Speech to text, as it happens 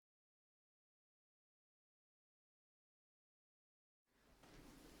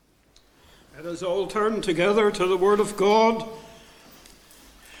Let us all turn together to the Word of God.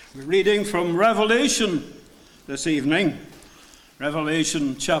 We're reading from Revelation this evening.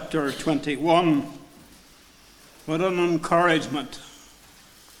 Revelation chapter 21. What an encouragement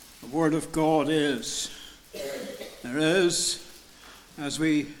the Word of God is. There is, as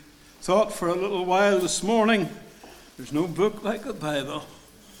we thought for a little while this morning, there's no book like the Bible.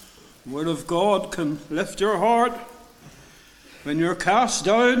 The Word of God can lift your heart when you're cast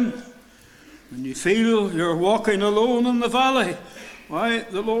down. When you feel you're walking alone in the valley, why,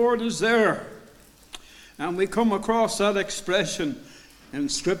 the Lord is there. And we come across that expression in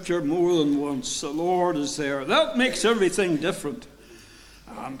Scripture more than once. The Lord is there. That makes everything different.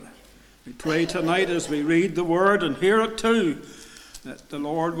 And we pray tonight as we read the Word and hear it too, that the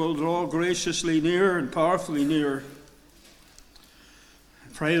Lord will draw graciously near and powerfully near.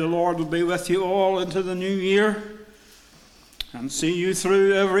 I pray the Lord will be with you all into the new year, and see you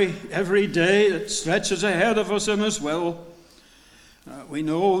through every day that stretches ahead of us in His will. We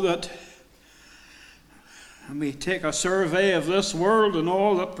know that when we take a survey of this world and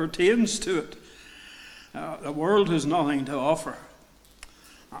all that pertains to it, the world has nothing to offer.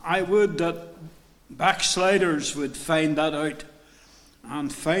 I would that backsliders would find that out,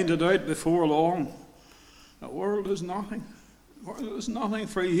 and find it out before long. The world is nothing. The world is nothing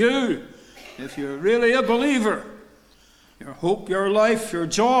for you if you're really a believer. Your hope, your life, your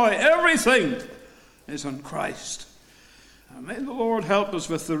joy, everything is in Christ. And may the Lord help us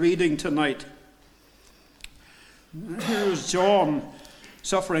with the reading tonight. Here's John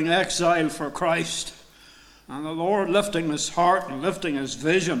suffering exile for Christ, and the Lord lifting his heart and lifting his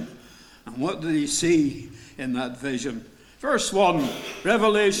vision. And what did he see in that vision? Verse 1,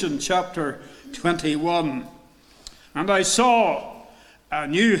 Revelation chapter 21. And I saw a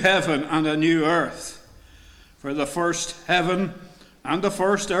new heaven and a new earth. For the first heaven and the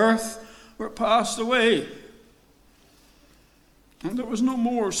first earth were passed away, and there was no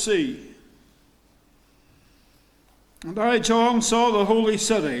more sea. And I, John, saw the holy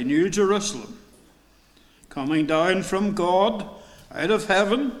city, New Jerusalem, coming down from God out of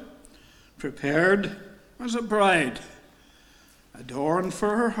heaven, prepared as a bride, adorned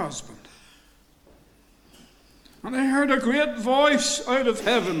for her husband. And I heard a great voice out of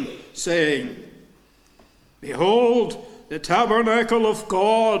heaven saying, Behold, the tabernacle of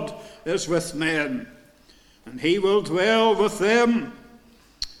God is with men, and he will dwell with them.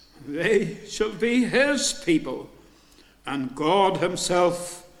 They shall be his people, and God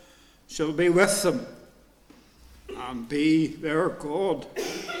himself shall be with them, and be their God.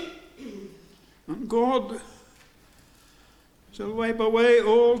 And God shall wipe away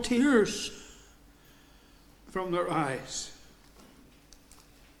all tears from their eyes.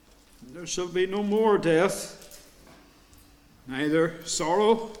 There shall be no more death, neither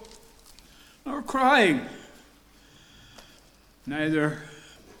sorrow nor crying, neither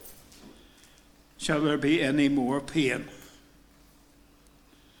shall there be any more pain,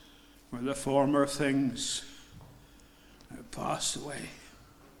 for the former things have passed away.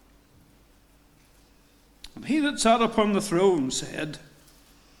 And he that sat upon the throne said,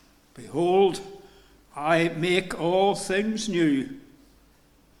 Behold, I make all things new.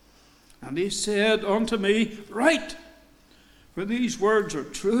 And he said unto me, Write, for these words are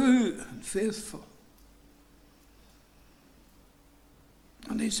true and faithful.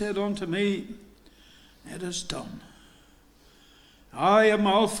 And he said unto me, It is done. I am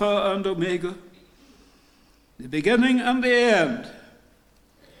Alpha and Omega, the beginning and the end.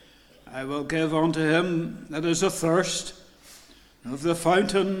 I will give unto him that is athirst of the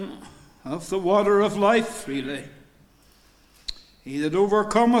fountain of the water of life freely. He that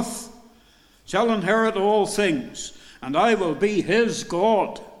overcometh shall inherit all things, and I will be his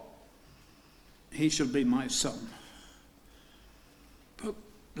God. He shall be my son. But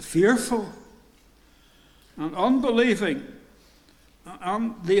the fearful and unbelieving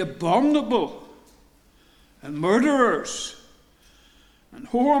and the abominable and murderers and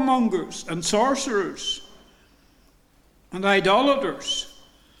whoremongers and sorcerers and idolaters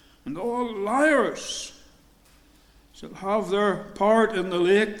and all liars shall have their part in the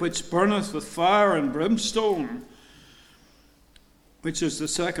lake which burneth with fire and brimstone, which is the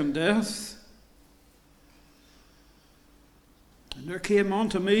second death. And there came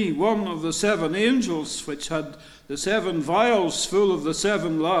unto me one of the seven angels, which had the seven vials full of the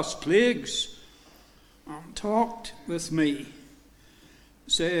seven last plagues, and talked with me,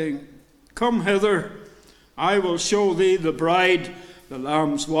 saying, Come hither, I will show thee the bride, the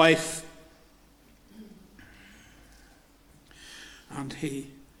Lamb's wife. And he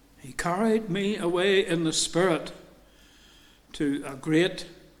carried me away in the Spirit to a great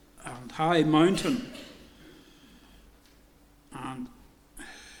and high mountain, and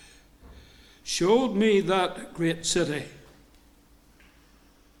showed me that great city,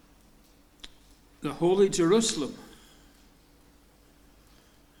 the holy Jerusalem,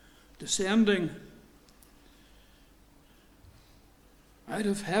 descending out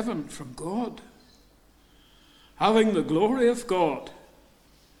of heaven from God, having the glory of God.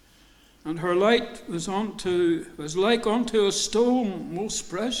 And her light was like unto a stone most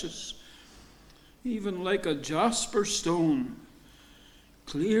precious, even like a jasper stone,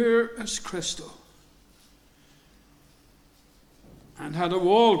 clear as crystal. And had a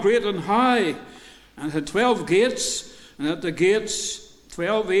wall great and high, and had 12 gates, and at the gates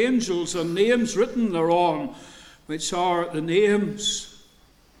 12 angels, and names written thereon, which are the names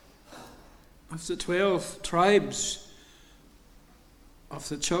of the 12 tribes of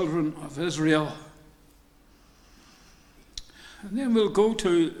the children of Israel. And then we'll go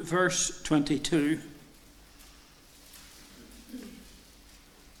to verse 22.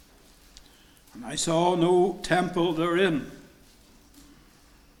 And I saw no temple therein,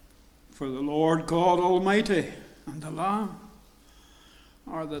 for the Lord God Almighty and the Lamb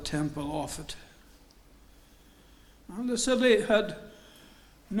are the temple of it. And the city had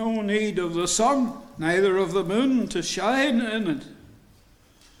no need of the sun, neither of the moon to shine in it,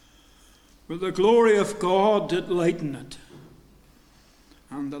 for the glory of God did lighten it,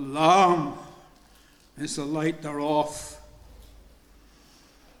 and the Lamb is the light thereof.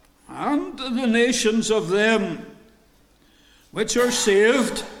 And the nations of them which are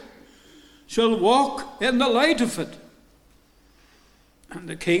saved shall walk in the light of it, and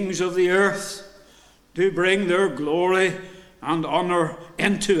the kings of the earth do bring their glory and honour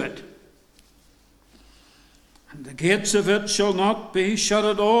into it. And the gates of it shall not be shut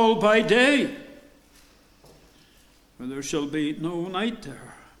at all by day, for there shall be no night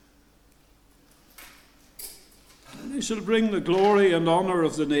there. And they shall bring the glory and honour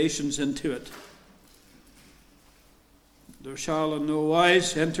of the nations into it. There shall in no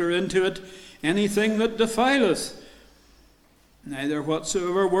wise enter into it anything that defileth, neither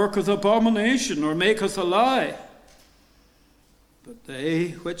whatsoever worketh abomination or maketh a lie, but they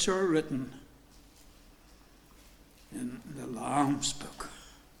which are written in the Lamb's book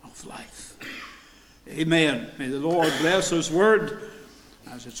of life. Amen. May the Lord bless his word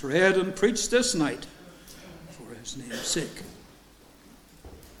as it's read and preached this night for his name's sake.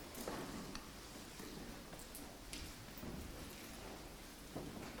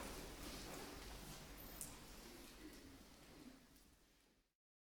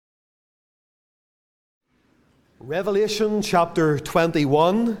 Revelation chapter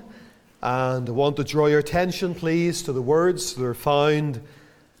 21, and I want to draw your attention, please, to the words that are found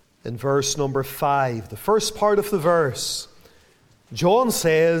in verse number 5. The first part of the verse, John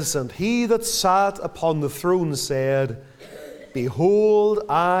says, "And he that sat upon the throne said, Behold,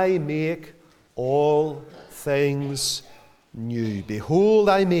 I make all things new. Behold,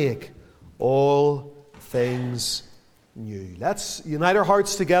 I make all things new." Let's unite our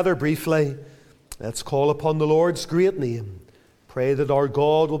hearts together briefly. Let's call upon the Lord's great name. Pray that our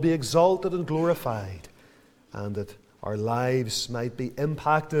God will be exalted and glorified, and that our lives might be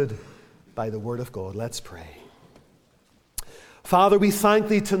impacted by the Word of God. Let's pray. Father, we thank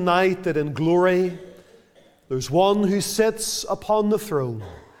Thee tonight that in glory there's one who sits upon the throne.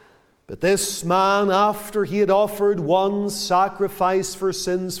 But this man, after he had offered one sacrifice for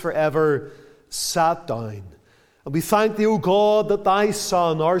sins forever, sat down. And we thank Thee, O God, that Thy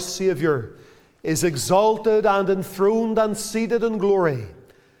Son, our Saviour, is exalted and enthroned and seated in glory,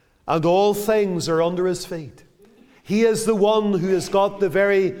 and all things are under His feet. He is the one who has got the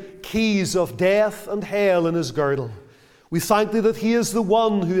very keys of death and hell in His girdle. We thank Thee that He is the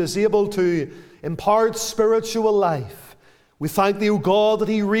one who is able to impart spiritual life. We thank Thee, O God, that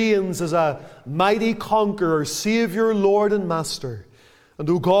He reigns as a mighty conqueror, Saviour, Lord and Master. And,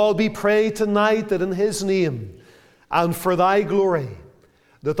 O God, we pray tonight that in His name and for Thy glory,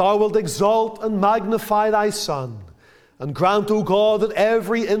 that Thou wilt exalt and magnify Thy Son, and grant, O God, that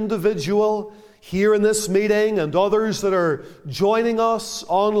every individual here in this meeting and others that are joining us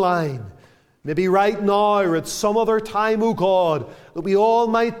online, maybe right now or at some other time, O God, that we all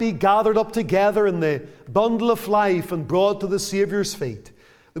might be gathered up together in the bundle of life and brought to the Saviour's feet,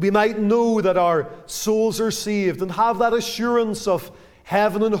 that we might know that our souls are saved and have that assurance of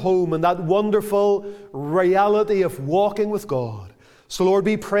heaven and home and that wonderful reality of walking with God. So, Lord,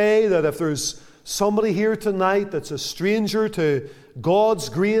 we pray that if there's somebody here tonight that's a stranger to God's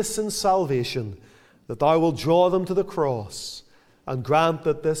grace and salvation, that Thou will draw them to the cross and grant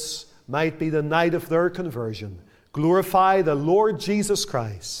that this might be the night of their conversion. Glorify the Lord Jesus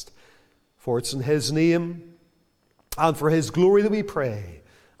Christ For it's in His name and for His glory that we pray,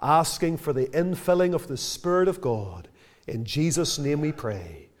 asking for the infilling of the Spirit of God. In Jesus' name we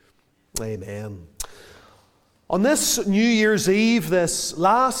pray. Amen. On this New Year's Eve, this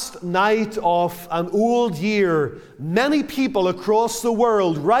last night of an old year, many people across the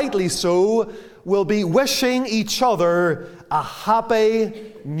world, rightly so, will be wishing each other a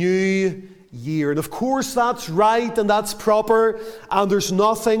happy new year. And of course that's right and that's proper, and there's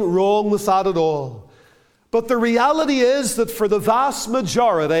nothing wrong with that at all. But the reality is that for the vast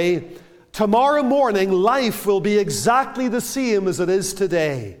majority, tomorrow morning life will be exactly the same as it is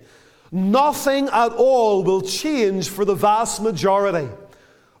today. Nothing at all will change for the vast majority.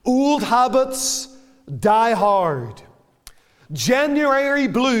 Old habits die hard. January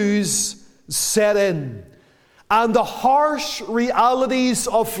blues set in. And the harsh realities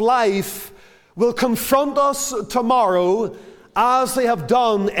of life will confront us tomorrow, as they have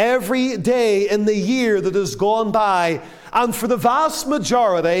done every day in the year that has gone by. And for the vast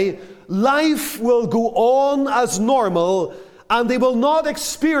majority, life will go on as normal, and they will not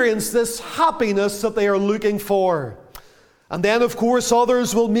experience this happiness that they are looking for. And then, of course,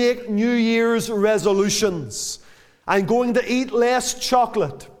 others will make New Year's resolutions. I'm going to eat less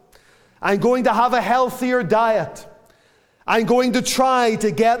chocolate. I'm going to have a healthier diet. I'm going to try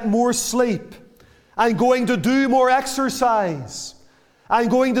to get more sleep. I'm going to do more exercise. I'm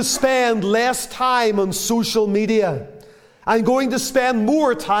going to spend less time on social media. I'm going to spend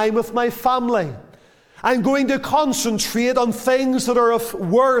more time with my family. I'm going to concentrate on things that are of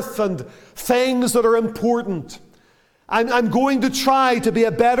worth and things that are important. I'm going to try to be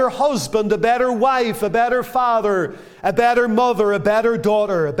a better husband, a better wife, a better father, a better mother, a better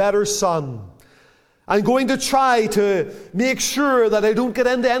daughter, a better son. I'm going to try to make sure that I don't get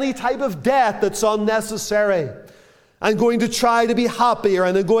into any type of debt that's unnecessary. I'm going to try to be happier,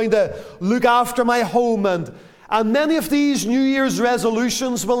 and I'm going to look after my home. And many of these New Year's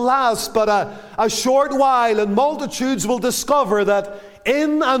resolutions will last but a short while, and multitudes will discover that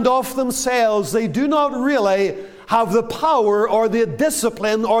in and of themselves they do not really have the power or the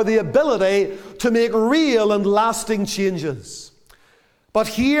discipline or the ability to make real and lasting changes. But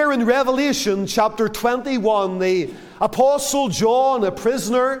here in Revelation chapter 21, the Apostle John, a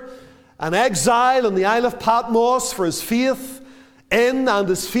prisoner, an exile in the Isle of Patmos for his faith in and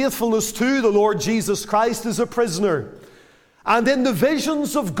his faithfulness to the Lord Jesus Christ, is a prisoner. And in the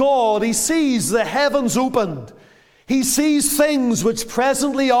visions of God, he sees the heavens opened. He sees things which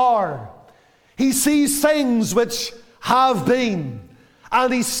presently are. He sees things which have been.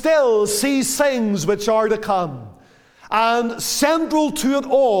 And he still sees things which are to come. And central to it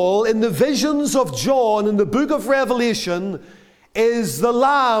all, in the visions of John in the book of Revelation, is the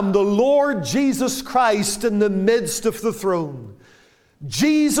Lamb, the Lord Jesus Christ, in the midst of the throne.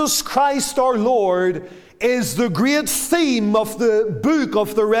 Jesus Christ our Lord is the great theme of the book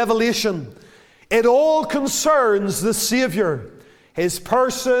of the Revelation. It all concerns the Savior, His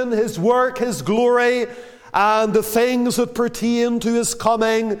person, His work, His glory, and the things that pertain to His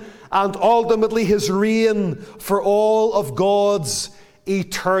coming, and ultimately His reign for all of God's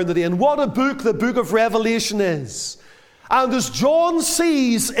eternity. And what a book the book of Revelation is. And as John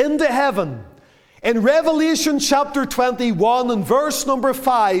sees into heaven, in Revelation chapter 21 and verse number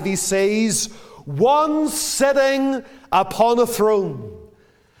 5, he says, one sitting upon a throne.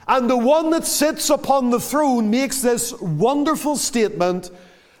 And the one that sits upon the throne makes this wonderful statement,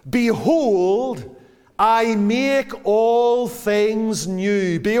 behold, I make all things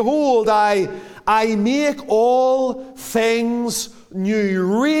new. Behold, I make all things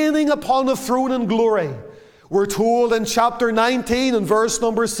new, reigning upon a throne in glory. We're told in chapter 19 and verse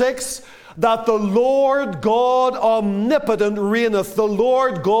number 6 that the Lord God omnipotent reigneth, the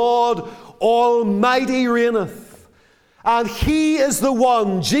Lord God almighty reigneth. And He is the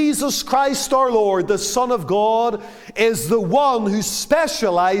one, Jesus Christ our Lord, the Son of God, is the one who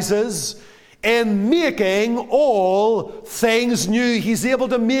specializes in making all things new. He's able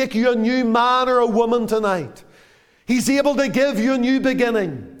to make you a new man or a woman tonight. He's able to give you a new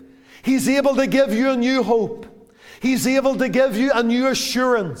beginning. He's able to give you a new hope. He's able to give you a new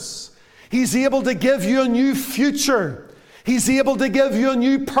assurance. He's able to give you a new future. He's able to give you a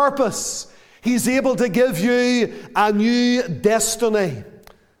new purpose. He's able to give you a new destiny.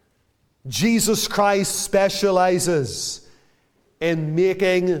 Jesus Christ specializes in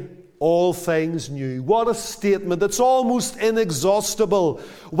making all things new. What a statement. It's almost inexhaustible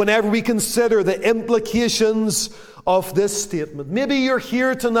whenever we consider the implications of this statement. Maybe you're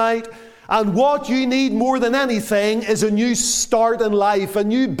here tonight and what you need more than anything is a new start in life, a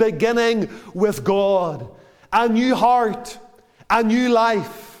new beginning with God, a new heart, a new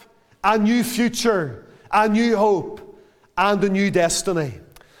life, a new future, a new hope, and a new destiny.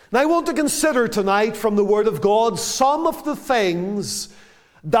 Now I want to consider tonight from the Word of God some of the things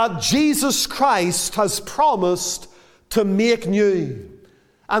that Jesus Christ has promised to make new,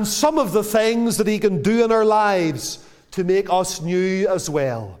 and some of the things that He can do in our lives to make us new as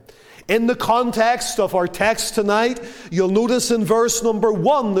well. In the context of our text tonight, you'll notice in verse number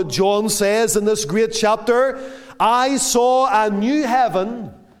 1 that John says in this great chapter, I saw a new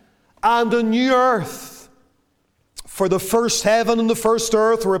heaven and a new earth. For the first heaven and the first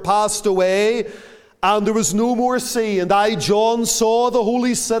earth were passed away, and there was no more sea. And I, John, saw the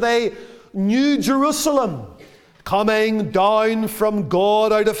holy city, New Jerusalem, coming down from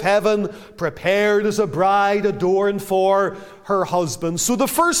God out of heaven, prepared as a bride adorned for her husband. So the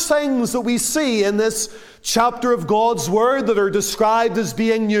first things that we see in this chapter of God's Word that are described as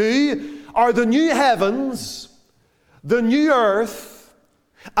being new are the new heavens, the new earth,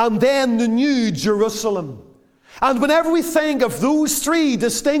 and then the new Jerusalem. And whenever we think of those three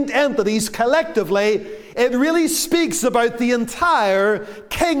distinct entities collectively, it really speaks about the entire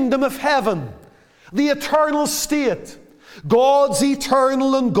kingdom of heaven, the eternal state, God's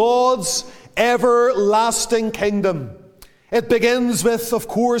eternal and God's everlasting kingdom. It begins with, of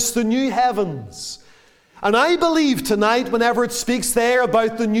course, the new heavens. And I believe tonight, whenever it speaks there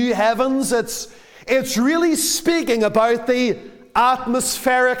about the new heavens, it's really speaking about the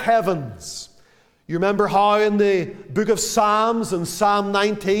atmospheric heavens. You remember how in the book of Psalms, in Psalm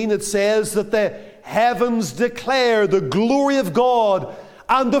 19, it says that the heavens declare the glory of God,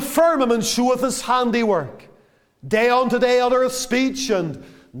 and the firmament showeth His handiwork. Day unto day uttereth speech, and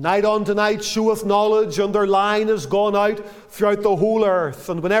night unto night showeth knowledge, and their line has gone out throughout the whole earth.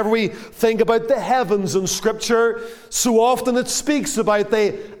 And whenever we think about the heavens in Scripture, so often it speaks about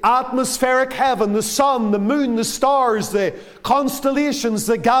the atmospheric heaven, the sun, the moon, the stars, the constellations,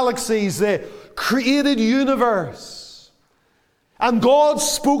 the galaxies, the created universe. And God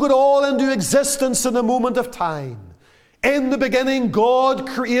spoke it all into existence in a moment of time. In the beginning, God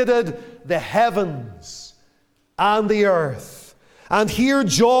created the heavens and the earth. And here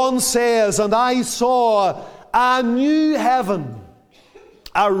John says, and I saw a new heaven,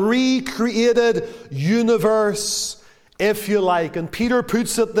 a recreated universe, if you like. And Peter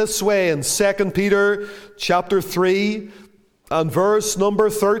puts it this way in 2 Peter chapter 3 and verse number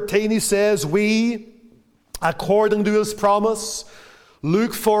 13. He says, we, according to His promise,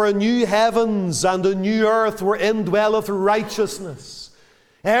 look for a new heavens and a new earth wherein dwelleth righteousness.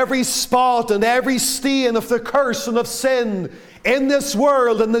 Every spot and every stain of the curse and of sin in this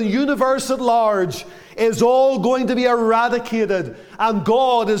world and the universe at large is all going to be eradicated, and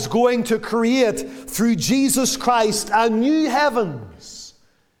God is going to create through Jesus Christ a new heavens,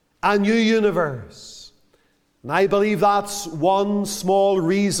 a new universe. And I believe that's one small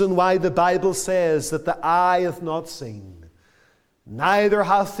reason why the Bible says that the eye hath not seen, neither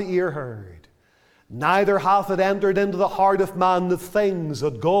hath the ear heard, neither hath it entered into the heart of man the things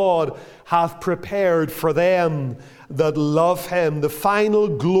that God hath prepared for them that love Him. The final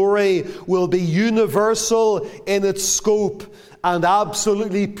glory will be universal in its scope and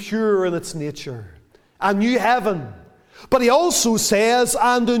absolutely pure in its nature. A new heaven. But He also says,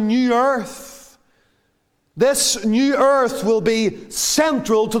 and a new earth. This new earth will be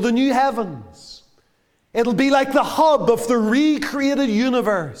central to the new heavens. It'll be like the hub of the recreated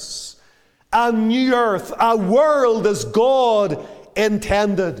universe. A new earth, a world as God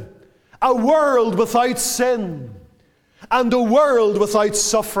intended. A world without sin. And a world without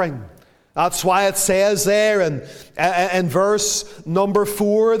suffering. That's why it says there in verse number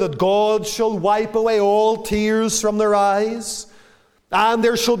 4 that God shall wipe away all tears from their eyes. And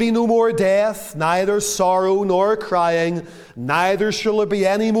there shall be no more death, neither sorrow nor crying, neither shall there be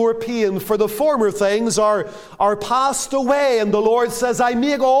any more pain, for the former things are passed away. And the Lord says, I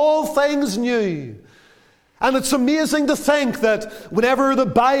make all things new. And it's amazing to think that whenever the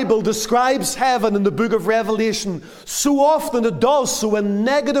Bible describes heaven in the book of Revelation, so often it does so in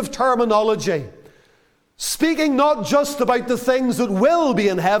negative terminology, speaking not just about the things that will be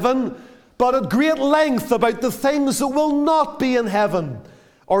in heaven, but at great length about the things that will not be in heaven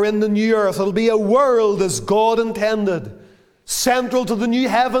or in the new earth. It'll be a world as God intended. Central to the new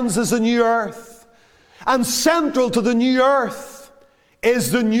heavens is the new earth. And central to the new earth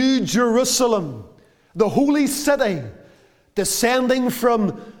is the new Jerusalem, the holy city, descending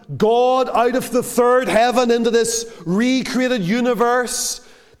from God out of the third heaven into this recreated universe,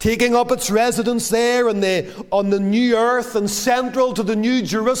 taking up its residence there on the new earth. And central to the new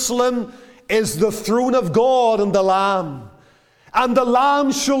Jerusalem is the throne of God and the Lamb. And the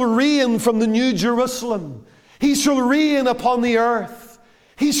Lamb shall reign from the new Jerusalem. He shall reign upon the earth.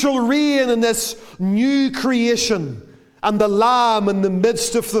 He shall reign in this new creation, and the Lamb in the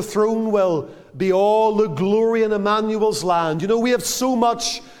midst of the throne will be all the glory in Emmanuel's land. You know, we have so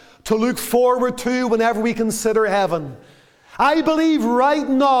much to look forward to whenever we consider heaven. I believe right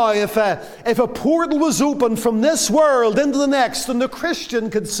now, if a portal was opened from this world into the next, and the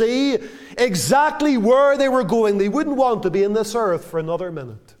Christian could see exactly where they were going, they wouldn't want to be in this earth for another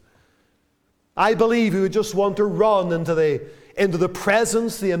minute. I believe we would just want to run into the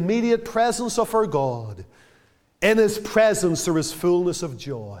presence, the immediate presence of our God. In His presence there is fullness of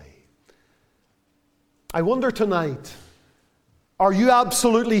joy. I wonder tonight, are you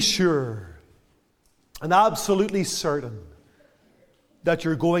absolutely sure and absolutely certain that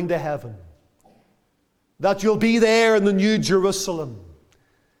you're going to heaven? That you'll be there in the New Jerusalem,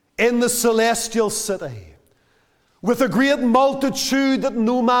 in the celestial city, with a great multitude that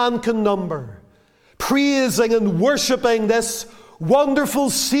no man can number, praising and worshipping this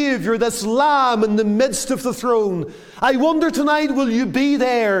wonderful Savior, this Lamb in the midst of the throne. I wonder tonight, will you be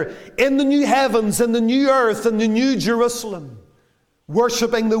there in the new heavens, in the new earth, in the New Jerusalem,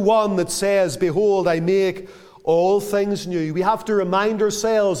 worshipping the one that says, "Behold, I make all things new." We have to remind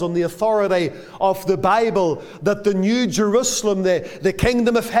ourselves on the authority of the Bible that the New Jerusalem, the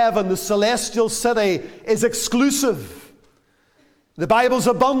kingdom of heaven, the celestial city, is exclusive. The Bible's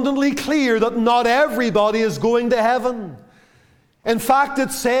abundantly clear that not everybody is going to heaven. In fact,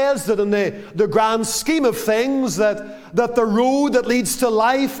 it says that in the grand scheme of things, that the road that leads to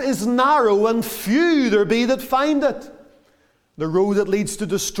life is narrow, and few there be that find it. The road that leads to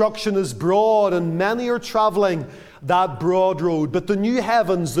destruction is broad, and many are traveling that broad road. But the new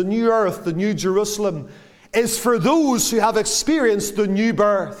heavens, the new earth, the New Jerusalem is for those who have experienced the new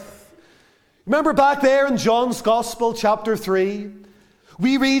birth. Remember back there in John's Gospel, chapter 3,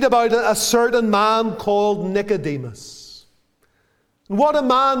 we read about a certain man called Nicodemus. And what a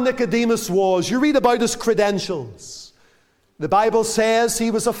man Nicodemus was. You read about his credentials. The Bible says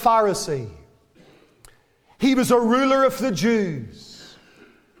he was a Pharisee. He was a ruler of the Jews.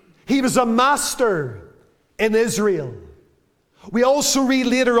 He was a master in Israel. We also read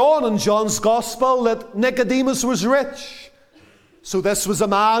later on in John's Gospel that Nicodemus was rich. So this was a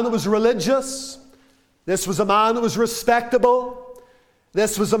man that was religious. This was a man that was respectable.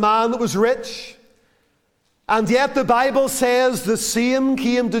 This was a man that was rich. And yet the Bible says the same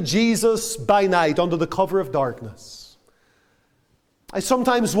came to Jesus by night under the cover of darkness. I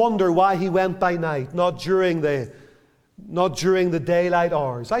sometimes wonder why he went by night, not during the daylight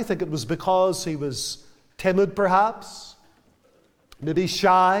hours. I think it was because he was timid, perhaps, maybe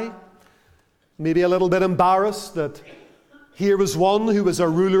shy, maybe a little bit embarrassed that here was one who was a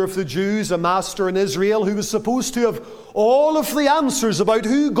ruler of the Jews, a master in Israel, who was supposed to have all of the answers about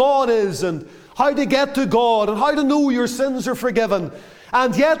who God is and how to get to God and how to know your sins are forgiven.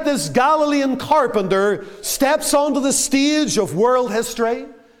 And yet this Galilean carpenter steps onto the stage of world history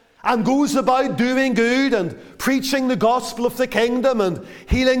and goes about doing good and preaching the gospel of the kingdom and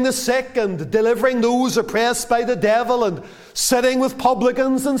healing the sick and delivering those oppressed by the devil and sitting with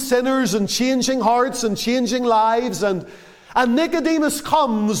publicans and sinners and changing hearts and changing lives. And Nicodemus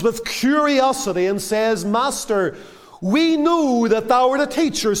comes with curiosity and says, "Master, we know that thou art a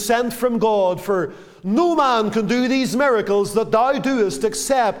teacher sent from God, for no man can do these miracles that thou doest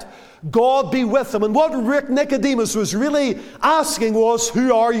except God be with him." And what Nicodemus was really asking was,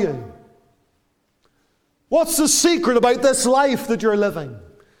 who are you? What's the secret about this life that you're living?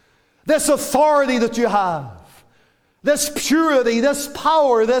 This authority that you have? This purity, this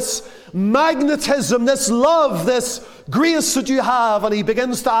power, this magnetism, this love, this grace that you have. And he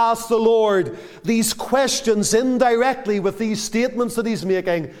begins to ask the Lord these questions indirectly with these statements that he's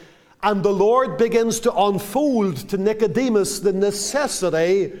making. And the Lord begins to unfold to Nicodemus the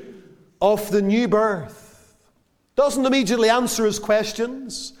necessity of the new birth. Doesn't immediately answer his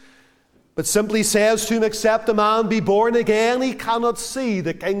questions, but simply says to him, "Except a man be born again, he cannot see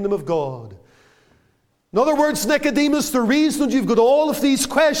the kingdom of God." In other words, Nicodemus, the reason that you've got all of these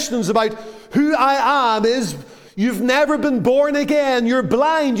questions about who I am is you've never been born again. You're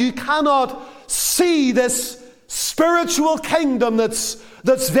blind. You cannot see this spiritual kingdom that's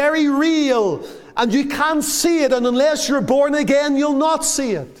very real. And you can't see it. And unless you're born again, you'll not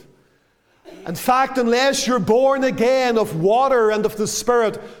see it. In fact, unless you're born again of water and of the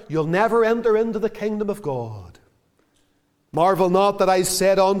Spirit, you'll never enter into the kingdom of God. Marvel not that I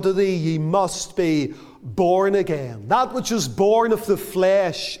said unto thee, ye must be born again. That which is born of the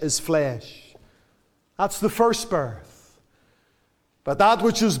flesh is flesh. That's the first birth. But that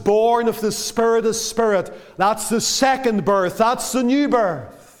which is born of the Spirit is spirit. That's the second birth. That's the new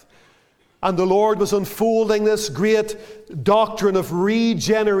birth. And the Lord was unfolding this great doctrine of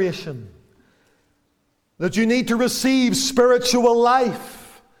regeneration. That you need to receive spiritual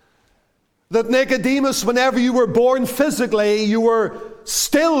life. That Nicodemus, whenever you were born physically, you were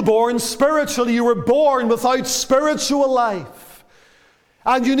stillborn spiritually. You were born without spiritual life.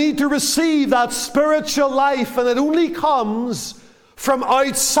 And you need to receive that spiritual life, and it only comes from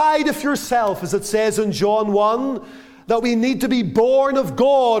outside of yourself, as it says in John 1, that we need to be born of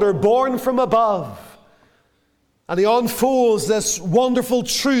God or born from above. And he unfolds this wonderful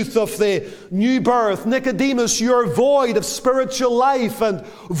truth of the new birth. Nicodemus, you're void of spiritual life and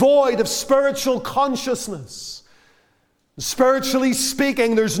void of spiritual consciousness. Spiritually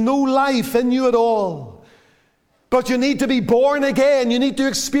speaking, there's no life in you at all. But you need to be born again. You need to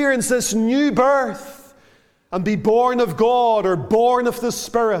experience this new birth and be born of God or born of the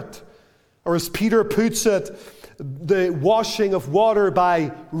Spirit. Or as Peter puts it, the washing of water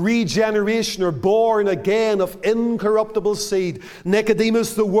by regeneration or born again of incorruptible seed.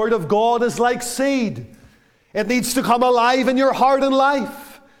 Nicodemus, the Word of God is like seed. It needs to come alive in your heart and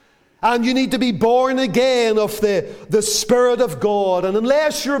life. And you need to be born again of the Spirit of God. And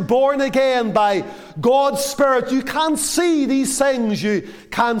unless you're born again by God's Spirit, you can't see these things. You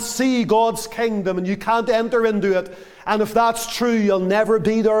can't see God's kingdom, and you can't enter into it. And if that's true, you'll never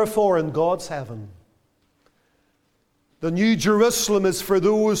be therefore in God's heaven. The New Jerusalem is for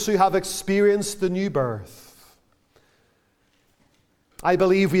those who have experienced the new birth. I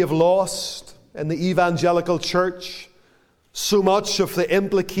believe we have lost in the evangelical church so much of the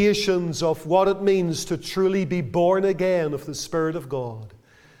implications of what it means to truly be born again of the Spirit of God.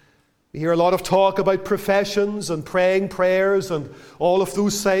 We hear a lot of talk about professions and praying prayers and all of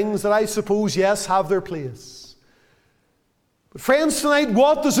those things that I suppose, yes, have their place. But friends, tonight,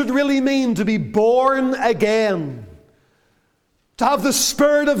 what does it really mean to be born again? To have the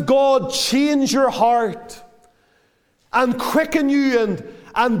Spirit of God change your heart and quicken you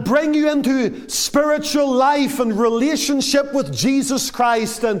and bring you into spiritual life and relationship with Jesus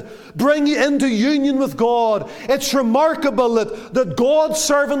Christ and bring you into union with God. It's remarkable that God's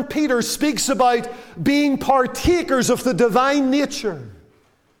servant Peter speaks about being partakers of the divine nature.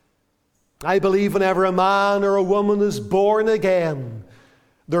 I believe whenever a man or a woman is born again,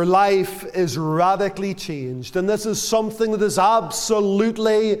 their life is radically changed. And this is something that is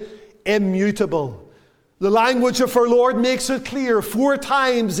absolutely immutable. The language of our Lord makes it clear. 4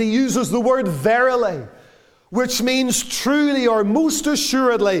 times he uses the word verily, which means truly or most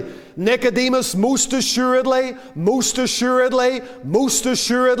assuredly. Nicodemus, most assuredly, most assuredly, most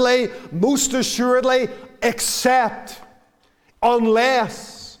assuredly, most assuredly, except,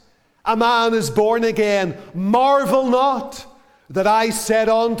 unless a man is born again. Marvel not that I said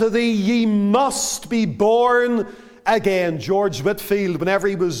unto thee, ye must be born again. George Whitefield, whenever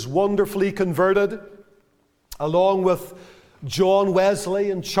he was wonderfully converted, along with John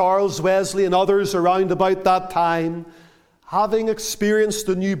Wesley and Charles Wesley and others around about that time, having experienced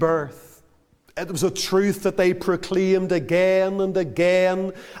the new birth, it was a truth that they proclaimed again and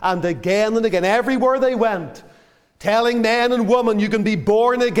again and again and again, everywhere they went, telling men and women, you can be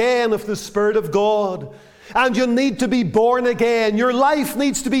born again of the Spirit of God. And you need to be born again. Your life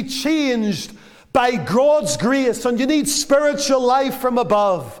needs to be changed by God's grace, and you need spiritual life from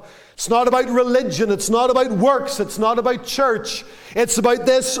above. It's not about religion, it's not about works, it's not about church. It's about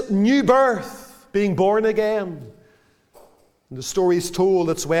this new birth, being born again. And the story is told,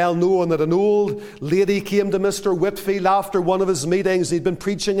 it's well known, that an old lady came to Mr. Whitefield after one of his meetings. He'd been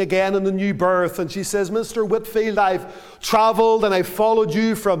preaching again on the new birth, and she says, Mr. Whitefield, I've traveled and I've followed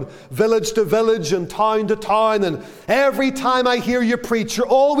you from village to village and town to town, and every time I hear you preach, you're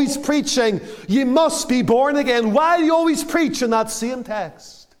always preaching, you must be born again. Why do you always preach in that same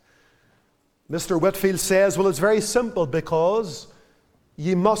text? Mr. Whitefield says, well, it's very simple, because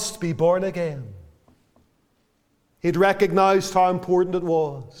you must be born again. He'd recognized how important it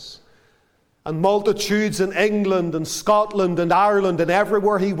was. And multitudes in England and Scotland and Ireland and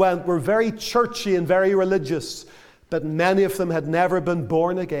everywhere he went were very churchy and very religious, but many of them had never been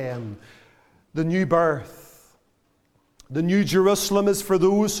born again. The new birth. The New Jerusalem is for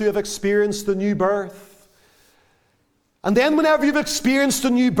those who have experienced the new birth. And then whenever you've experienced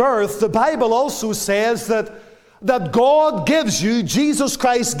a new birth, the Bible also says that God gives you, Jesus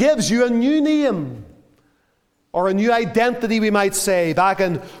Christ gives you a new name. Or a new identity, we might say. Back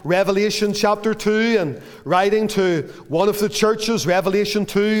in Revelation chapter 2, and writing to one of the churches, Revelation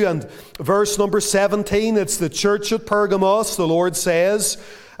 2 and verse number 17, it's the church at Pergamos. The Lord says,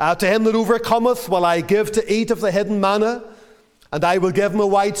 to him that overcometh will I give to eat of the hidden manna, and I will give him a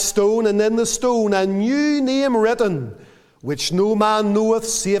white stone, and in the stone a new name written, which no man knoweth,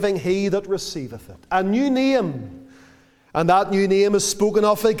 saving he that receiveth it. A new name. And that new name is spoken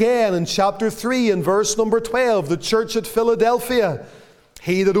of again in chapter 3 and verse number 12, the church at Philadelphia.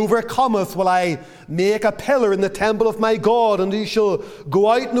 He that overcometh will I make a pillar in the temple of my God, and he shall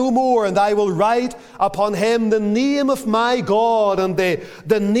go out no more, and I will write upon him the name of my God, and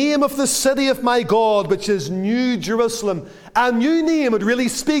the name of the city of my God, which is New Jerusalem. A new name, it really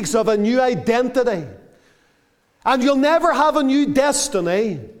speaks of a new identity. And you'll never have a new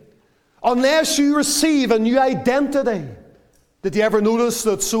destiny unless you receive a new identity. Did you ever notice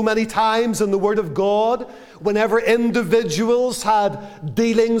that so many times in the Word of God, whenever individuals had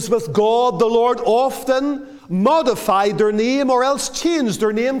dealings with God, the Lord often modified their name or else changed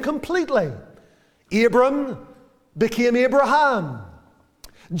their name completely? Abram became Abraham.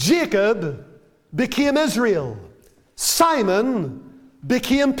 Jacob became Israel. Simon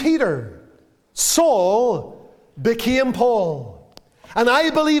became Peter. Saul became Paul. And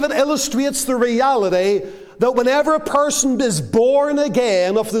I believe it illustrates the reality that whenever a person is born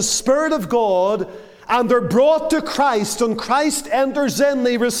again of the Spirit of God and they're brought to Christ and Christ enters in,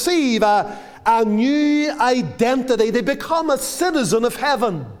 they receive a new identity. They become a citizen of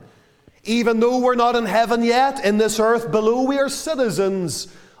heaven. Even though we're not in heaven yet, in this earth below, we are citizens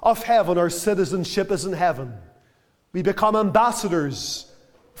of heaven. Our citizenship is in heaven. We become ambassadors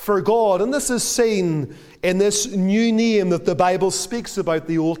for God. And this is seen in this new name that the Bible speaks about.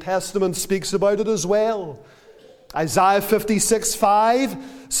 The Old Testament speaks about it as well. Isaiah 56:5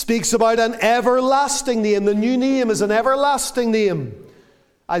 speaks about an everlasting name. The new name is an everlasting name.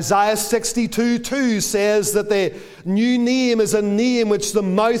 Isaiah 62:2 says that the new name is a name which the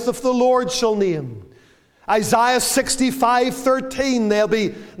mouth of the Lord shall name. Isaiah 65:13, they'll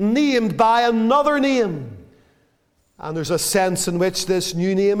be named by another name. And there's a sense in which this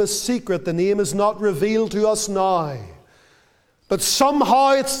new name is secret. The name is not revealed to us now. But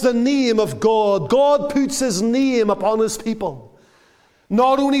somehow it's the name of God. God puts His name upon His people.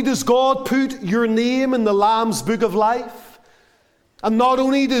 Not only does God put your name in the Lamb's Book of Life, and not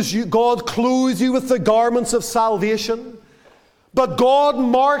only does God clothe you with the garments of salvation, but God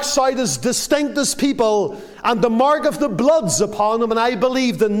marks out as distinct as people, and the mark of the blood's upon them, and I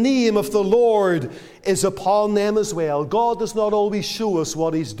believe the name of the Lord is upon them as well. God does not always show us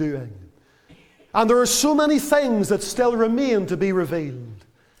what He's doing. And there are so many things that still remain to be revealed.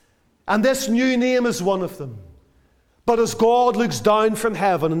 And this new name is one of them. But as God looks down from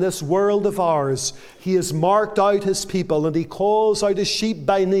heaven in this world of ours, He has marked out His people, and He calls out His sheep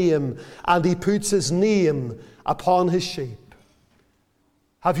by name, and He puts His name upon His sheep.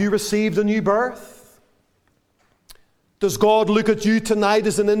 Have you received a new birth? Does God look at you tonight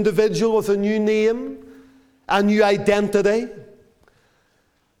as an individual with a new name, a new identity?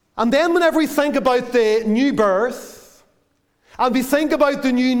 And then whenever we think about the new birth, and we think about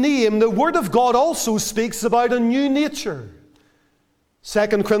the new name, the Word of God also speaks about a new nature.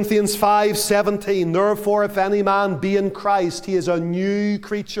 2 Corinthians 5:17, therefore if any man be in Christ, he is a new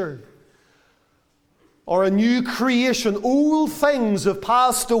creature, or a new creation. Old things have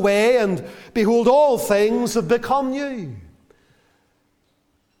passed away, and behold, all things have become new.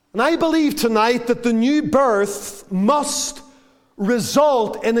 And I believe tonight that the new birth must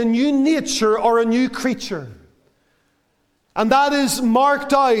result in a new nature or a new creature. And that is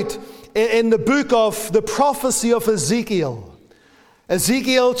marked out in the book of the prophecy of Ezekiel.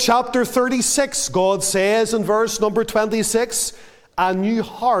 Ezekiel chapter 36, God says in verse number 26, a new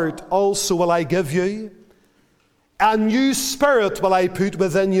heart also will I give you, a new spirit will I put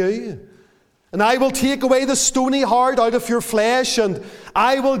within you, and I will take away the stony heart out of your flesh, and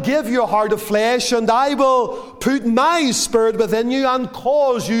I will give you a heart of flesh, and I will put my spirit within you, and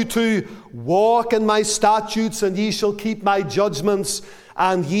cause you to walk in my statutes, and ye shall keep my judgments,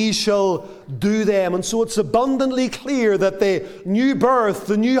 and ye shall do them. And so it's abundantly clear that the new birth,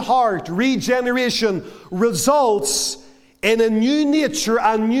 the new heart, regeneration results in a new nature,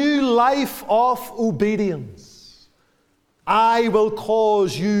 a new life of obedience. I will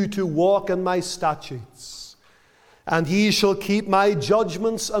cause you to walk in my statutes, and ye shall keep my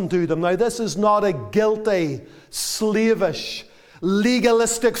judgments and do them. Now, this is not a guilty, slavish,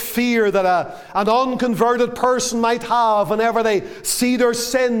 legalistic fear that an unconverted person might have whenever they see their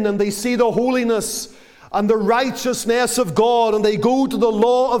sin and they see the holiness and the righteousness of God, and they go to the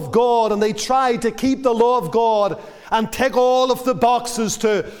law of God and they try to keep the law of God and tick all of the boxes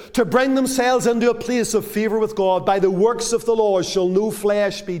to bring themselves into a place of favor with God. By the works of the law shall no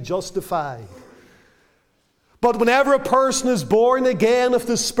flesh be justified. But whenever a person is born again of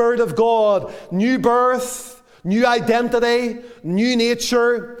the Spirit of God, new birth, new identity, new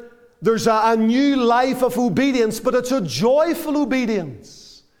nature, There's a new life of obedience, but it's a joyful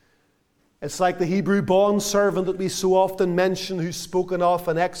obedience. It's like the Hebrew bondservant that we so often mention, who's spoken of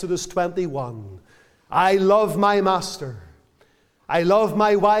in Exodus 21. I love my master. I love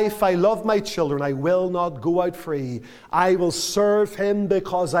my wife. I love my children. I will not go out free. I will serve him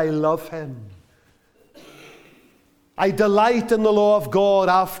because I love him. I delight in the law of God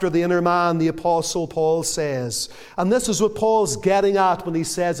after the inner man, the Apostle Paul says. And this is what Paul's getting at when he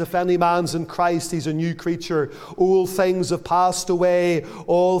says, if any man's in Christ, he's a new creature. Old things have passed away.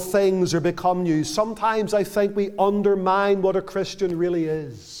 All things are become new. Sometimes I think we undermine what a Christian really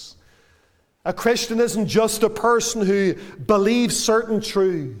is. A Christian isn't just a person who believes certain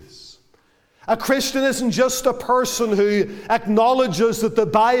truths. A Christian isn't just a person who acknowledges that the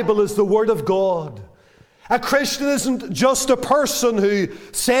Bible is the Word of God. A Christian isn't just a person who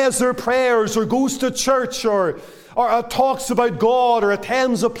says their prayers or goes to church or talks about God or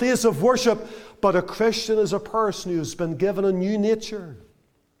attends a place of worship. But a Christian is a person who's been given a new nature.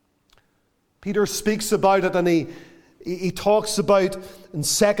 Peter speaks about it, and he talks about in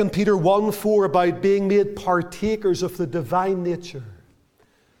 2 Peter 1:4 about being made partakers of the divine nature.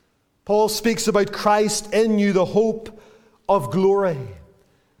 Paul speaks about Christ in you, the hope of glory.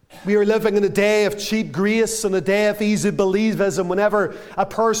 We are living in a day of cheap grace and a day of easy believism. Whenever a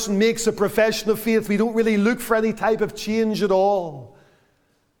person makes a profession of faith, we don't really look for any type of change at all.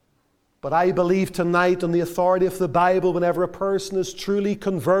 But I believe tonight on the authority of the Bible, whenever a person is truly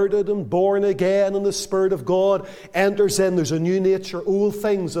converted and born again and the Spirit of God enters in, there's a new nature. Old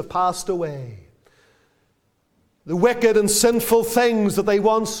things have passed away. The wicked and sinful things that they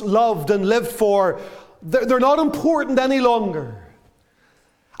once loved and lived for, they're not important any longer.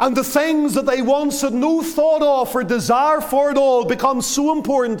 And the things that they once had no thought of or desire for at all become so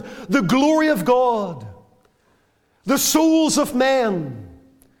important. The glory of God, the souls of men,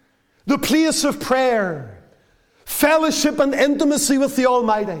 the place of prayer, fellowship and intimacy with the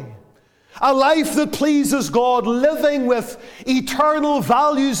Almighty, a life that pleases God, living with eternal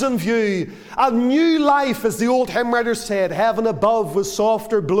values in view, a new life, as the old hymn writer said, heaven above was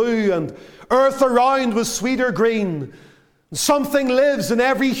softer blue and earth around was sweeter green. Something lives in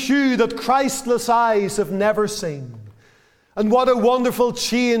every hue that Christless eyes have never seen. And what a wonderful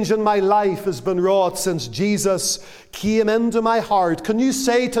change in my life has been wrought since Jesus came into my heart. Can you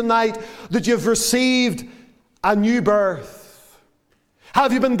say tonight that you've received a new birth?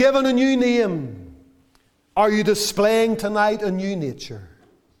 Have you been given a new name? Are you displaying tonight a new nature?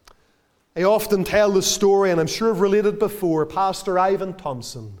 I often tell the story, and I'm sure I've related before, Pastor Ivan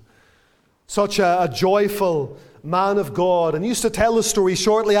Thompson, such a joyful man of God, and used to tell the story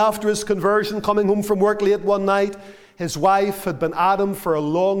shortly after his conversion, coming home from work late one night. His wife had been at him for a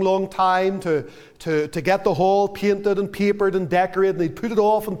long, long time to get the hall painted and papered and decorated, and he'd put it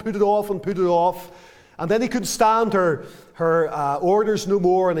off and put it off and put it off. And then he couldn't stand her orders no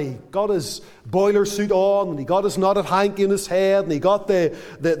more, and he got his boiler suit on, and he got his knotted hanky in his head, and he got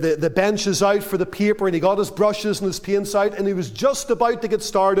the benches out for the paper, and he got his brushes and his paints out, and he was just about to get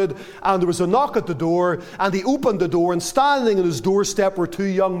started, and there was a knock at the door, and he opened the door, and standing on his doorstep were two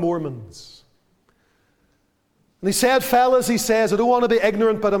young Mormons. And he said, fellas, he says, I don't want to be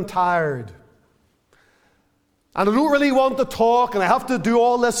ignorant, but I'm tired. And I don't really want to talk, and I have to do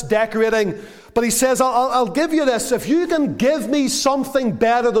all this decorating. But he says, I'll give you this. If you can give me something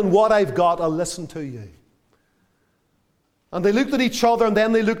better than what I've got, I'll listen to you. And they looked at each other, and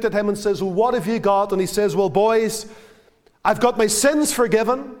then they looked at him and says, well, what have you got? And he says, well, boys, I've got my sins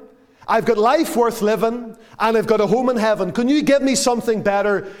forgiven. I've got life worth living, and I've got a home in heaven. Can you give me something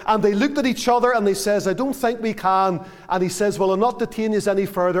better? And they looked at each other, and they says, I don't think we can. And he says, well, I'll not detain you any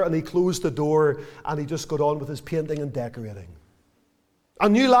further. And he closed the door, and he just got on with his painting and decorating. A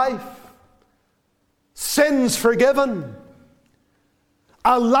new life. Sins forgiven.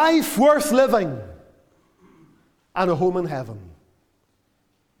 A life worth living. And a home in heaven.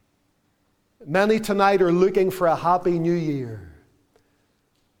 Many tonight are looking for a happy new year.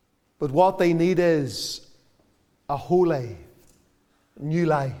 But what they need is a holy new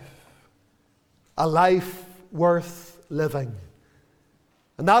life. A life worth living.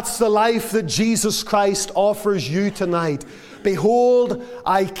 And that's the life that Jesus Christ offers you tonight. Behold,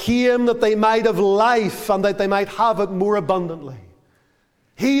 I came that they might have life, and that they might have it more abundantly.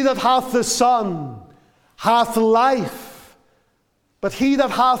 He that hath the Son hath life, but he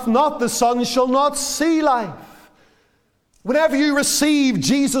that hath not the Son shall not see life. Whenever you receive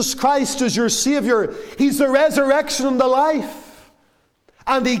Jesus Christ as your Savior, He's the resurrection and the life.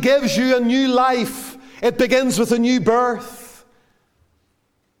 And He gives you a new life. It begins with a new birth.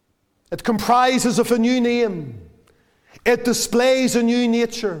 It comprises of a new name. It displays a new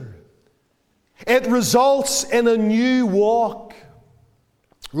nature. It results in a new walk.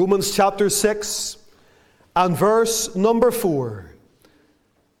 Romans chapter 6 and verse number 4.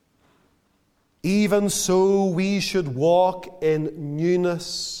 Even so we should walk in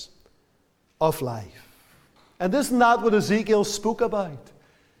newness of life. And isn't that what Ezekiel spoke about?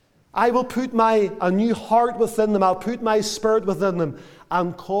 I will put a new heart within them. I'll put my spirit within them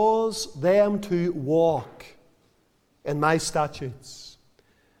and cause them to walk in my statutes.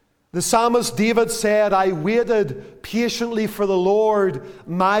 The psalmist David said, I waited patiently for the Lord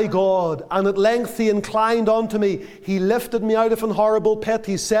my God, and at length he inclined unto me. He lifted me out of an horrible pit.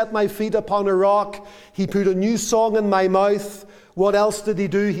 He set my feet upon a rock. He put a new song in my mouth. What else did he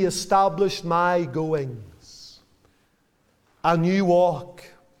do? He established my goings. A new walk.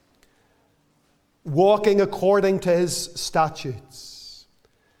 Walking according to his statutes.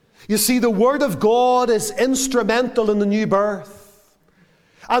 You see, the Word of God is instrumental in the new birth.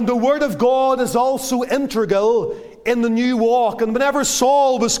 And the Word of God is also integral in the new walk. And whenever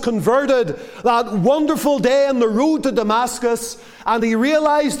Saul was converted that wonderful day on the road to Damascus, and he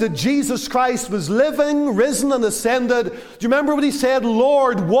realized that Jesus Christ was living, risen, and ascended, do you remember what he said?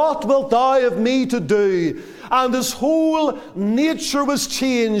 Lord, what wilt thou have me to do? And his whole nature was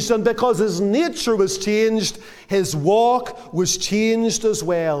changed. And because his nature was changed, his walk was changed as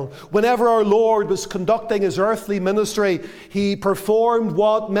well. Whenever our Lord was conducting his earthly ministry, he performed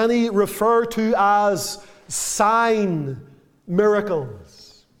what many refer to as sign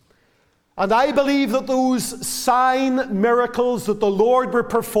miracles. And I believe that those sign miracles that the Lord were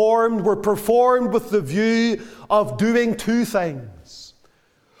performed with the view of doing two things.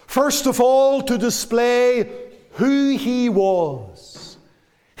 First of all, to display who he was.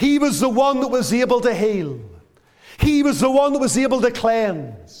 He was the one that was able to heal. He was the one that was able to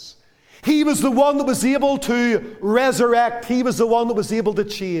cleanse. He was the one that was able to resurrect. He was the one that was able to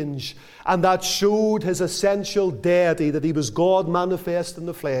change. And that showed his essential deity, that he was God manifest in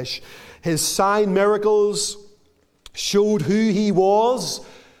the flesh. His sign miracles showed who he was,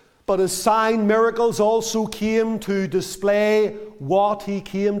 but his sign miracles also came to display what he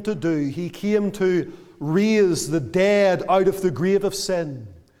came to do. He came to raise the dead out of the grave of sin.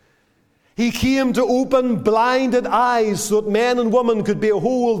 He came to open blinded eyes so that men and women could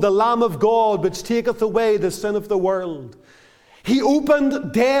behold the Lamb of God which taketh away the sin of the world. He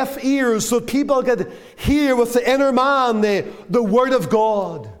opened deaf ears so that people could hear with the inner man the Word of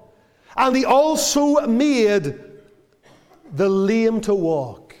God. And he also made the lame to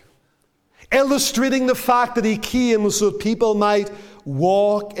walk, illustrating the fact that he came so that people might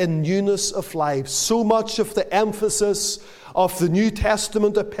walk in newness of life. So much of the emphasis of the New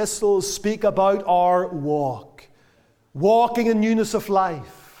Testament epistles speak about our walk. Walking in newness of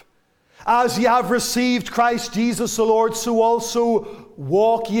life. As ye have received Christ Jesus the Lord, so also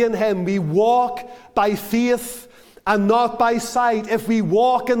walk ye in him. We walk by faith and not by sight. If we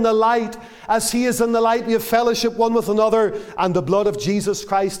walk in the light as he is in the light, we have fellowship one with another, and the blood of Jesus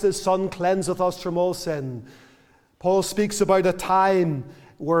Christ his Son cleanseth us from all sin. Paul speaks about a time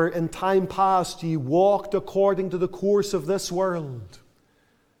where in time past ye walked according to the course of this world.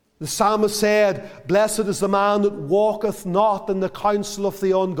 The psalmist said, blessed is the man that walketh not in the counsel of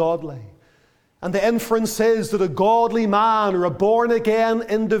the ungodly. And the inference is that a godly man or a born-again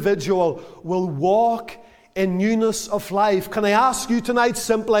individual will walk in newness of life. Can I ask you tonight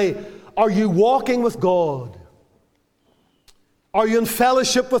simply, are you walking with God? Are you in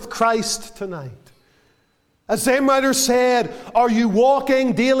fellowship with Christ tonight? As the hymn writer said, are you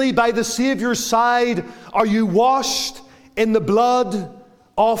walking daily by the Saviour's side? Are you washed in the blood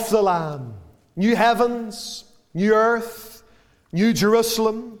of the Lamb? New heavens, new earth, new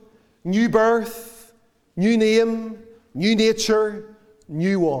Jerusalem, new birth, new name, new nature,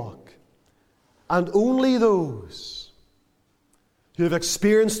 new walk. And only those who have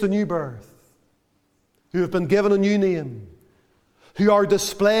experienced a new birth, who have been given a new name, who are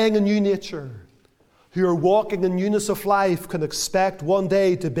displaying a new nature, who are walking in newness of life, can expect one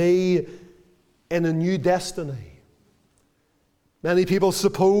day to be in a new destiny. Many people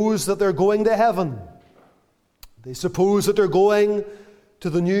suppose that they're going to heaven. They suppose that they're going to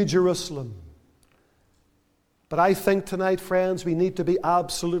the New Jerusalem. But I think tonight, friends, we need to be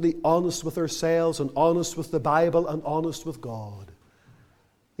absolutely honest with ourselves and honest with the Bible and honest with God.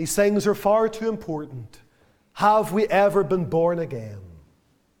 These things are far too important. Have we ever been born again?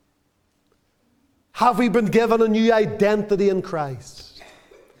 Have we been given a new identity in Christ?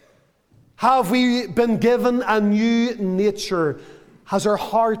 Have we been given a new nature? Has our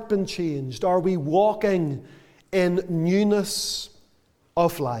heart been changed? Are we walking in newness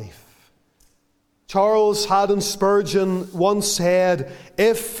of life? Charles Haddon Spurgeon once said,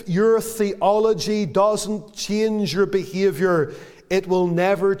 if your theology doesn't change your behavior, it will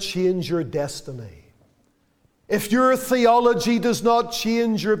never change your destiny. If your theology does not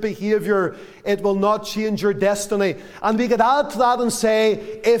change your behavior, it will not change your destiny. And we could add to that and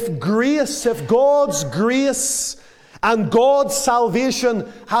say, if God's grace and God's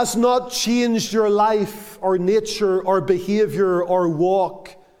salvation has not changed your life or nature or behavior or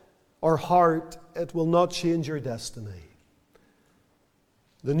walk or heart, it will not change your destiny.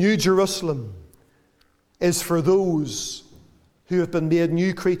 The New Jerusalem is for those who have been made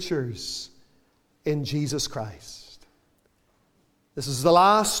new creatures in Jesus Christ. This is the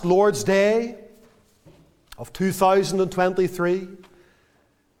last Lord's Day of 2023.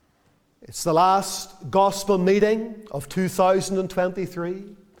 It's the last gospel meeting of 2023.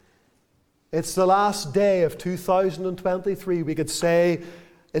 It's the last day of 2023. We could say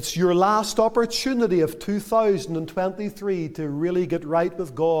it's your last opportunity of 2023 to really get right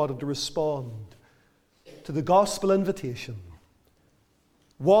with God and to respond to the gospel invitation.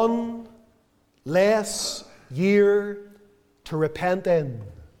 One less year to repent in.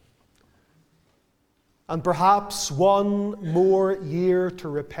 And perhaps one more year to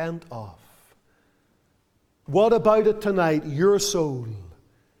repent of. What about it tonight? Your soul,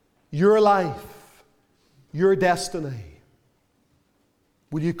 your life, your destiny.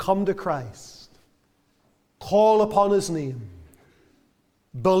 Will you come to Christ? Call upon His name.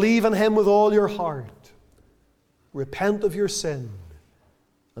 Believe in Him with all your heart. Repent of your sin.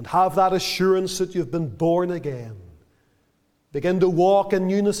 And have that assurance that you've been born again. Begin to walk in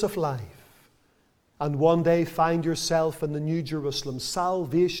newness of life. And one day find yourself in the New Jerusalem.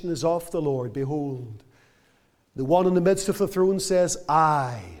 Salvation is of the Lord. Behold, the one in the midst of the throne says,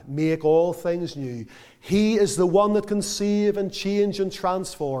 I make all things new. He is the one that can save and change and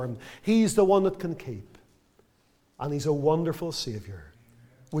transform. He's the one that can keep. And He's a wonderful Savior.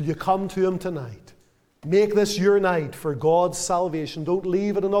 Will you come to Him tonight? Make this your night for God's salvation. Don't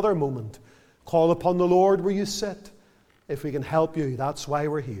leave it another moment. Call upon the Lord where you sit. If we can help you, that's why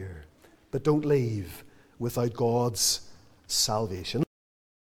we're here. But don't leave without God's salvation.